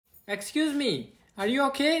Excuse me, are you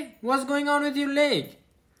okay? What's going on with your leg?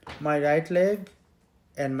 My right leg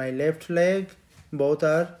and my left leg both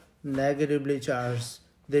are negatively charged.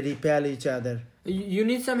 They repel each other. You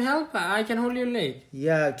need some help? I can hold your leg.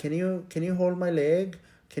 Yeah, can you hold my leg?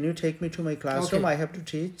 Can you take me to my classroom? Okay. I have to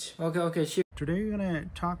teach. Okay, sure. Today we're gonna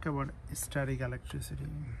talk about static electricity.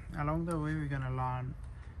 Along the way, we're gonna learn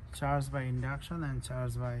charge by induction and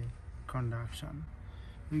charge by conduction.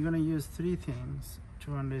 We're gonna use three things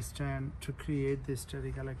to create this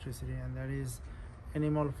static electricity, and that is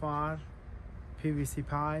animal fur, PVC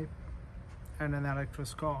pipe, and an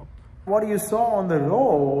electroscope. What you saw on the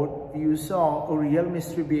road, you saw a real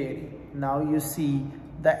Mr. Berry. Now you see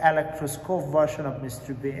the electroscope version of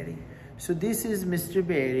Mr. Berry. So this is Mr.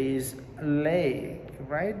 Berry's leg,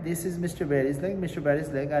 right? This is Mr. Berry's leg. Mr. Berry's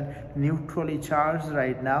leg are neutrally charged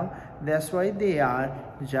right now. That's why they are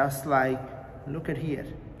just like, look at here.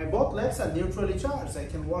 Both legs are neutrally charged. I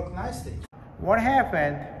can walk nicely. What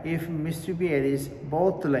happened if Mr. Berry's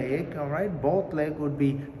both leg, all right, both leg would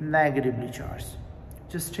be negatively charged?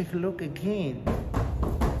 Just take a look again.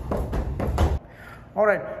 All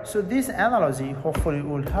right, so this analogy hopefully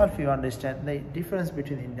will help you understand the difference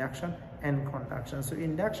between induction and conduction. So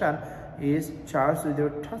induction is charged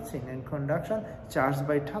without touching and conduction charged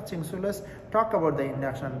by touching. So let's talk about the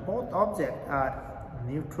induction. Both objects are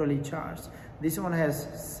neutrally charged. This one has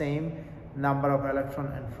same number of electron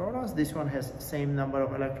and protons. This one has same number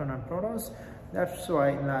of electron and protons. That's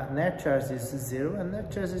why net charge is 0 and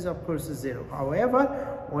net charge is of course 0. However,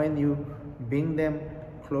 when you bring them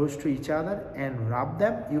close to each other and rub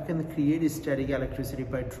them, you can create static electricity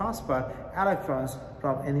by transfer electrons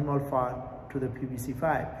from animal fur to the PVC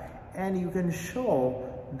pipe. And you can show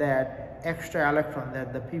that extra electron,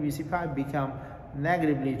 that the PVC pipe become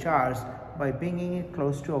negatively charged by bringing it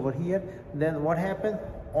close to over here. Then what happens?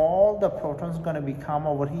 All the protons gonna become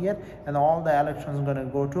over here and all the electrons gonna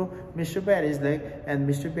go to Mr. Berry's leg, and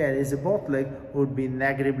Mr. Berry's both leg would be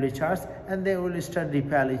negatively charged and they will start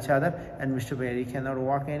repel each other and Mr. Berry cannot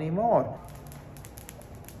walk anymore.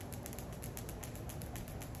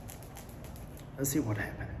 Let's see what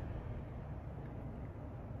happened.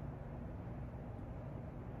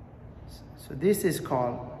 So this is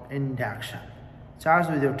called induction, charge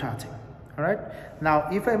without touching. All right, now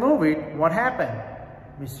if I move it, what happened?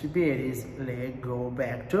 Mr. Berry's leg go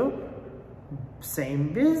back to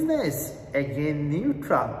same business, again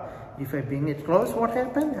neutral. If I bring it close, what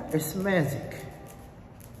happened? It's magic.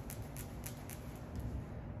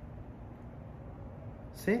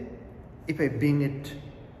 See, if I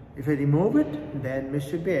remove it, then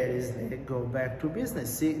Mr. Berry's leg go back to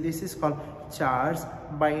business. See, this is called charge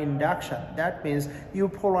by induction. That means you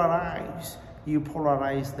polarize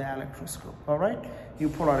the electroscope. All right, you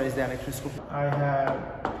polarize the electroscope. I have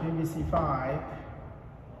PVC pipe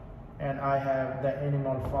and I have the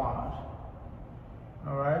animal fur.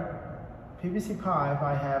 All right, PVC pipe,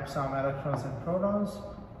 I have some electrons and protons.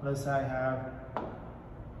 Let's say I have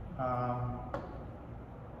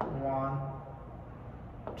 1,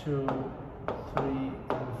 2, 3,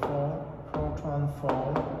 and 4. Proton 4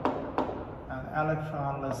 and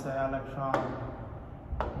electron. Let's say electron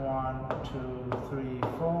 1, 2, 3,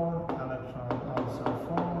 4, electron also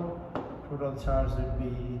 4, total charge would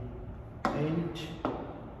be 8.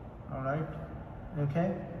 All right, okay,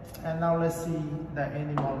 and now let's see the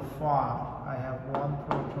animal fur. I have 1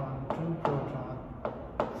 proton, 2 proton,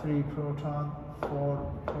 3 proton, 4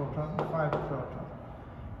 proton, 5 proton.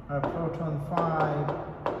 Proton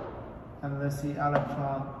 5, and let's see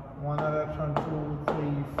electron, 1 electron, 2,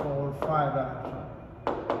 3, 4, 5 electron.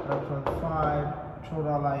 Electron 5.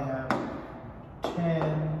 Total I have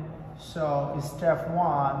 10. So step 1,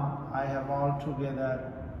 I have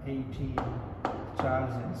altogether 18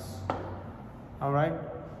 charges. All right,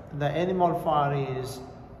 the animal fur is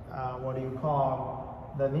what you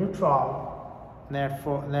call the neutral.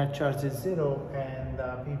 Net charge is 0, and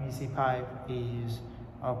the PVC pipe is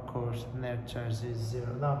of course net charge is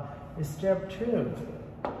 0. Now step 2.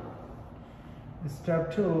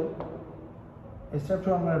 Step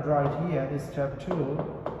 2, I'm going to draw it here. Is step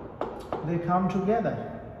 2. They come together.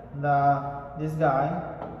 This guy,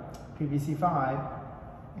 PVC pipe,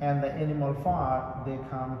 and the animal fur, they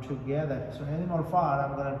come together. So animal fur,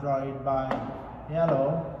 I'm going to draw it by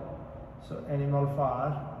yellow. So animal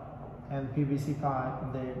fur and PVC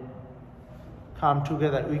pipe, they come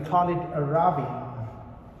together. We call it a rubbing.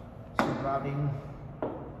 So rubbing.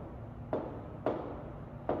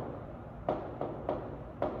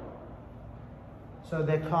 So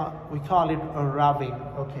we call it a rubbing.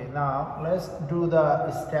 Okay, now let's do the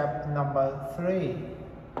step number 3.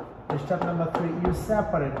 The step number 3, you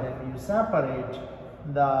separate them. You separate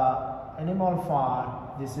the animal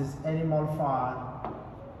far, this is animal far,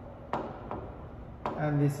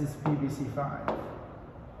 and this is PVC5.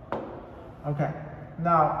 Okay,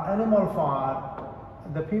 now animal far,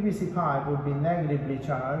 the PVC pipe would be negatively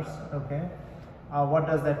charged. Okay, what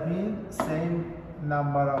does that mean? Same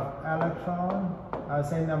number of electron,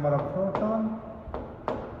 same number of proton,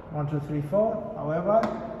 1, 2, 3, 4. However,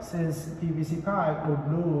 since PVC pipe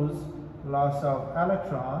would lose loss of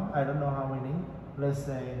electron, I don't know how many, let's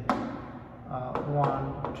say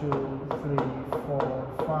 1, 2, 3, 4,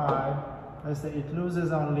 5. Let's say it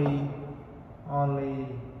loses only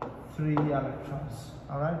 3 electrons.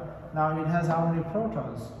 All right. Now it has how many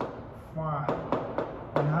protons? 5.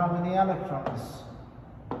 And how many electrons?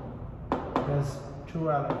 There's 2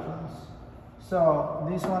 electrons. So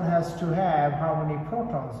this one has to have how many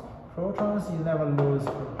protons? Protons, you never lose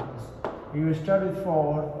protons. You start with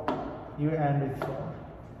 4, you end with 4.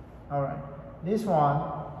 All right. This one,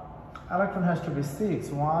 electron has to be 6.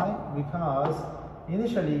 Why? Because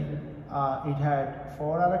initially it had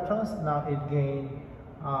 4 electrons. Now it gained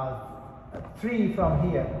 3 from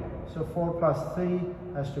here. So 4 plus 3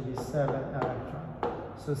 has to be 7 electrons.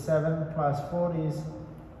 So 7 plus 4 is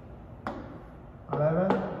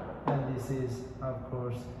 11, and this is of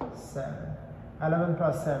course 7. 11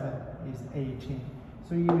 plus 7 is 18.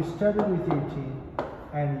 So you started with 18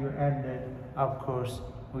 and you ended of course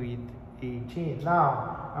with 18.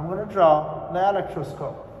 Now I'm going to draw the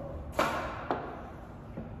electroscope.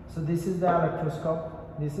 So this is the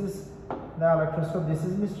electroscope. This is the electroscope. This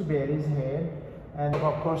is Mr. Berry's head, and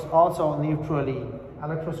of course also neutrally.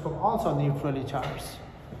 Electroscope also neutrally charged.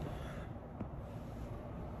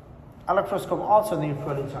 Electroscope also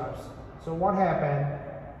neutrally charged. So what happened?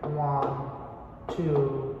 1,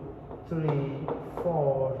 2, 3,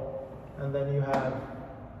 4, and then you have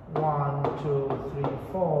 1, 2, 3,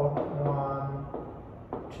 4. 1,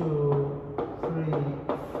 2,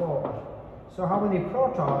 3, 4. So how many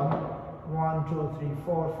proton? 1, 2, 3,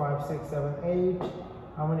 4, 5, 6, 7, 8.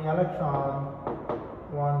 How many electron?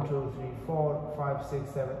 1, 2, 3, 4, 5,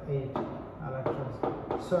 6, 7, 8 electrons.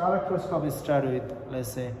 So electroscope is started with,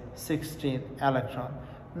 let's say, 16 electron.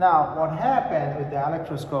 Now what happened with the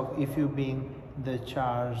electroscope if you bring the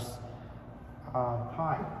charged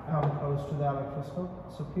pipe come close to the electroscope?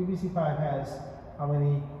 So PVC pipe has how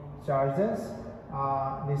many charges?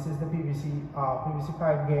 This is the PVC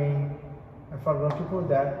pipe gain. I forgot to put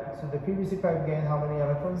that. So the PVC pipe gain how many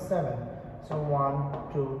electrons? 7. So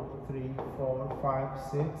 1, 2, 3, 4, 5,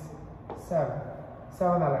 6, 7.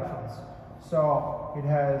 7 electrons. So it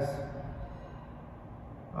has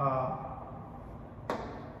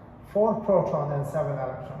 4 proton and 7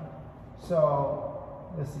 electron.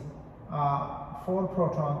 So let's see. 4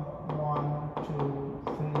 proton, 1, 2,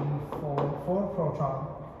 3, 4, 4 proton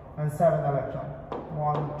and 7 electron.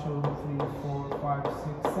 1, 2, 3, 4, 5,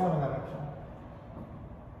 6, 7 electron.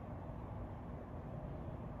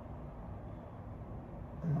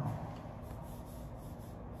 No.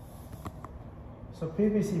 So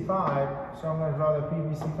PVC pipe, so I'm going to draw the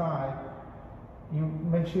PVC pipe. You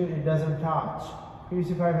make sure it doesn't touch.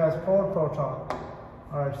 PVC pipe has 4 proton.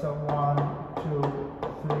 Alright, so 1, 2,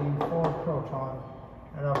 3, 4 proton.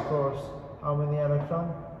 And of course, how many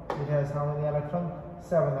electron? It has how many electron?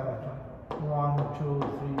 7 electron. 1, 2,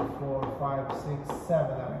 3, 4, 5, 6,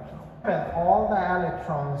 7 electron. And all the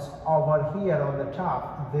electrons over here on the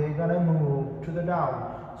top, they're gonna move to the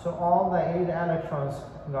down. So all the 8 electrons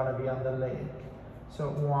gonna be on the leg. So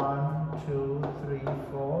 1, 2, 3,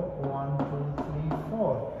 4, 1, 2, 3,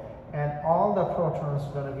 4. And all the protons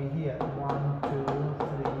are going to be here. 1, 2,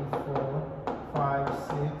 3, 4, 5,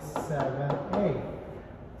 6, 7, 8.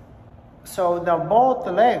 So both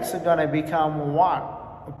legs are going to become what?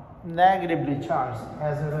 Negatively charged.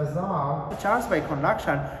 As a result, charge by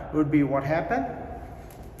conduction would be what happened?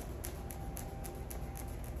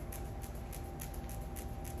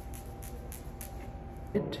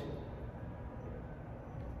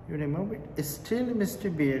 You remove it. Still Mr.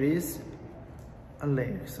 Berry's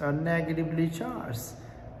legs are negatively charged.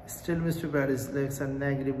 Still Mr. Berry's legs are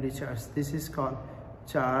negatively charged. This is called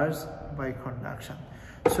charge by conduction.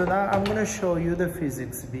 So now I'm going to show you the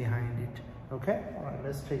physics behind it. Okay? All right,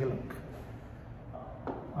 let's take a look.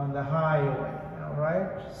 On the highway, all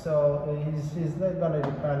right? So he's not going to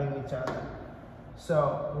be repelling each other.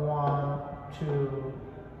 So 1, 2,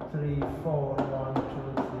 3, 4, 1,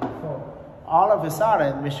 2, 3, 4. All of a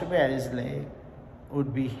sudden, Mr. Berry's leg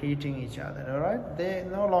would be hitting each other, all right? They're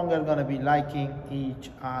no longer going to be liking each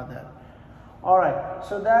other. All right,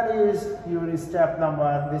 so that is your step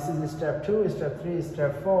number. This is step 2, step 3,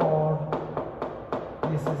 step 4.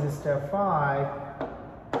 This is step 5.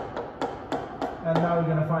 And now we're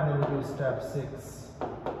going to finally do step 6.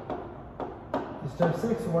 Step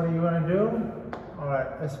 6, what are you going to do? Alright,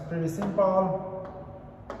 it's pretty simple.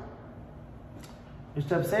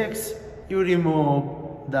 Step 6, you remove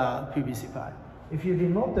the PVC pipe. If you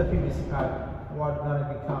remove the PVC pipe, what's going to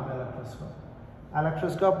become electroscope?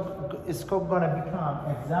 Electroscope going to become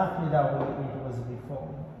exactly the way it was before.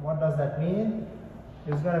 What does that mean?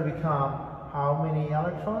 It's going to become how many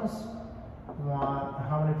electrons?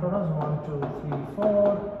 How many protons? 1, 2, 3,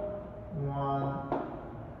 4. 1,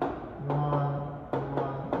 1,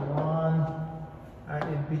 1. And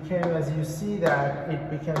it became, as you see that, it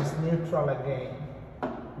becomes neutral again.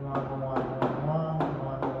 1, 1, 1, 1,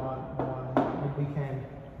 1, 1, 1, 1. It became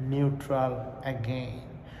neutral again.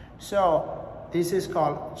 So this is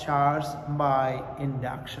called charge by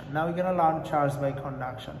induction. Now we're going to learn charge by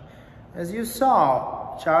conduction. As you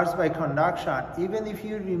saw, charge by conduction, even if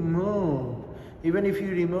you remove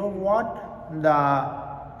what?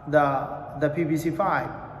 The PVC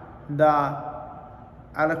pipe, the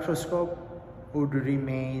electroscope would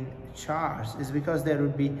remain charged. It's because there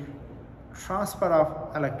would be transfer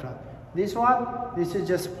of electron. This one, this is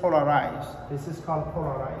just polarized. This is called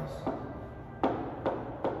polarized.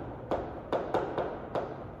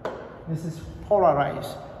 This is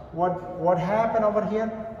polarized. What happened over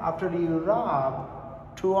here? After you rub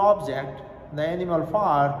two objects, the animal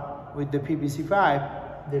part with the PVC pipe,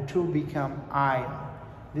 the two become ion.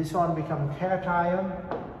 This one become cation,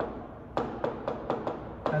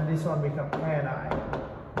 and this one become anion.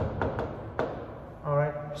 All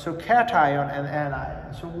right. So cation and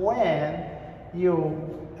anion. So when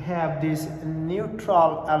you have this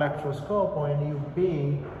neutral electroscope, when you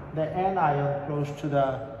bring the anion close to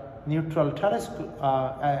the neutral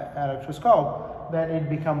electroscope, then it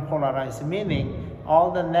becomes polarized, meaning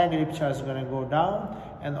all the negative charge is going to go down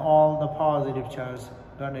and all the positive charge is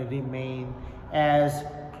going to remain as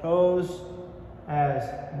close as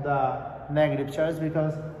the negative charge,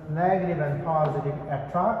 because negative and positive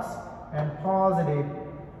attracts, and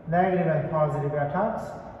negative and positive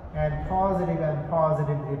attracts, and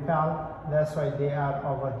positive repel. That's why they are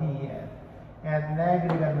over here. And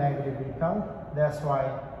negative repel. That's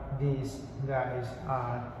why these guys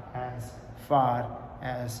are as far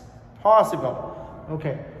as possible.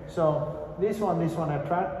 Okay, so this one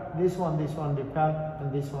attract, this one repel,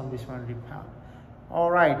 and this one repel.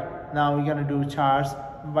 All right, now we're going to do charge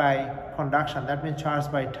by conduction. That means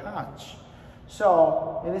charge by touch.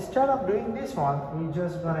 So instead of doing this one, we're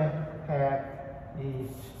just going to have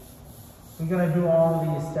it. We're going to do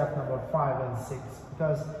only step number 5 and 6,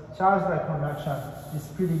 because charge by conduction is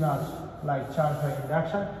pretty much like charge by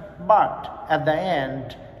induction, but at the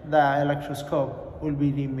end the electroscope will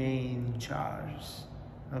be remain charged.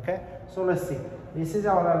 Okay, so let's see. This is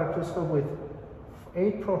our electroscope with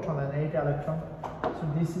 8 proton and 8 electron. So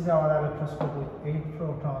this is our electroscope with 8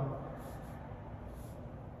 proton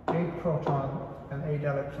and 8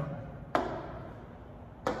 electron.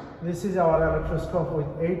 This is our electroscope with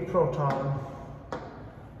 8 proton.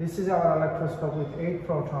 This is our electroscope with 8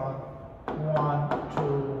 proton. 1,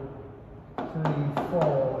 2, 3,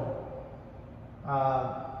 4,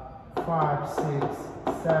 5, 6,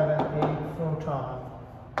 7, 8 proton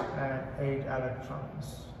and 8 electrons.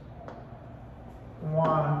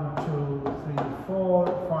 1, 2, 3,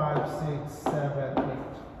 4, 5, 6, 7,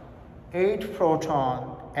 8. 8 proton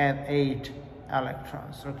and 8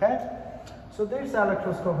 electrons. Okay? So this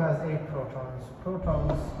electroscope has 8 protons.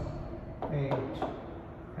 Protons 8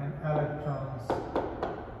 and electrons 8.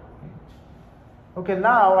 Okay,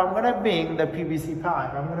 now I'm going to bring the PVC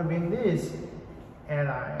pipe. I'm going to bring this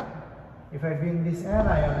anion. If I bring this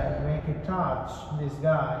anion and make it touch this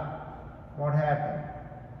guy, what happened?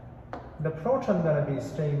 The proton going to be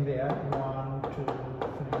staying there. 1, 2,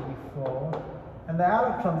 3, 4. And the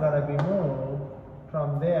electron going to be moved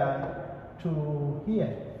from there to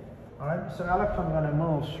here. Alright, so electron going to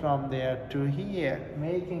move from there to here,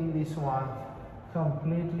 making this one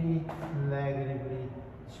completely negatively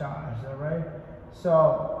charged. Alright, so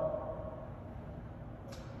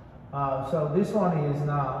this one is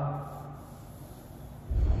now,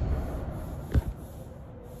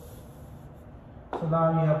 so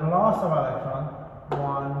now you have loss of electron.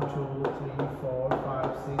 1, 2, 3, 4,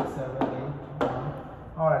 5, 6, 7, 8, 1.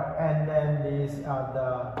 Alright, and then these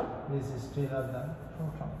is still the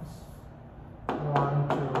protons. 1,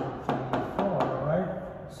 2, 3, 4, alright?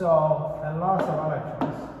 So, and loss of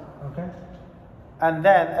electrons, okay? And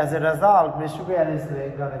then, as a result, Mr. Bear is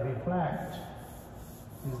like going to be flat.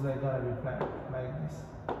 Is like going to be flat, like this.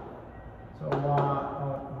 So,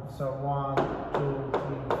 1, 2,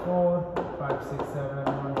 3, 4, 5, 6, 7,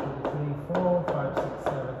 1, 2, 3, 4, 5, 6,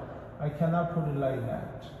 7. I cannot put it like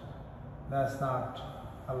that. That's not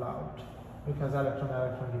allowed because electron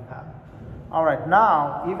repel. All right,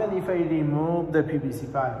 now even if I remove the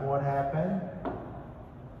PVC pipe, what happened?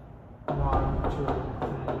 1, 2,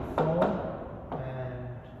 3, 4,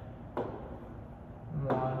 and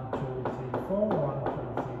 1, 2, 3, 4, 1,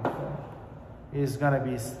 2, 3, 4 is gonna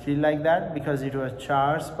be still like that because it was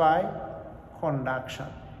charged by conduction,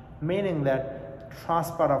 meaning that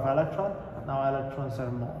transfer of electron, now electrons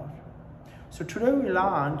are more. So today we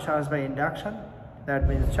learned charged by induction, that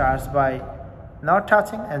means charged by not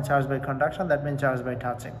touching, and charged by conduction, that means charged by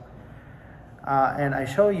touching. And I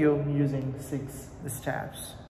show you using 6 steps.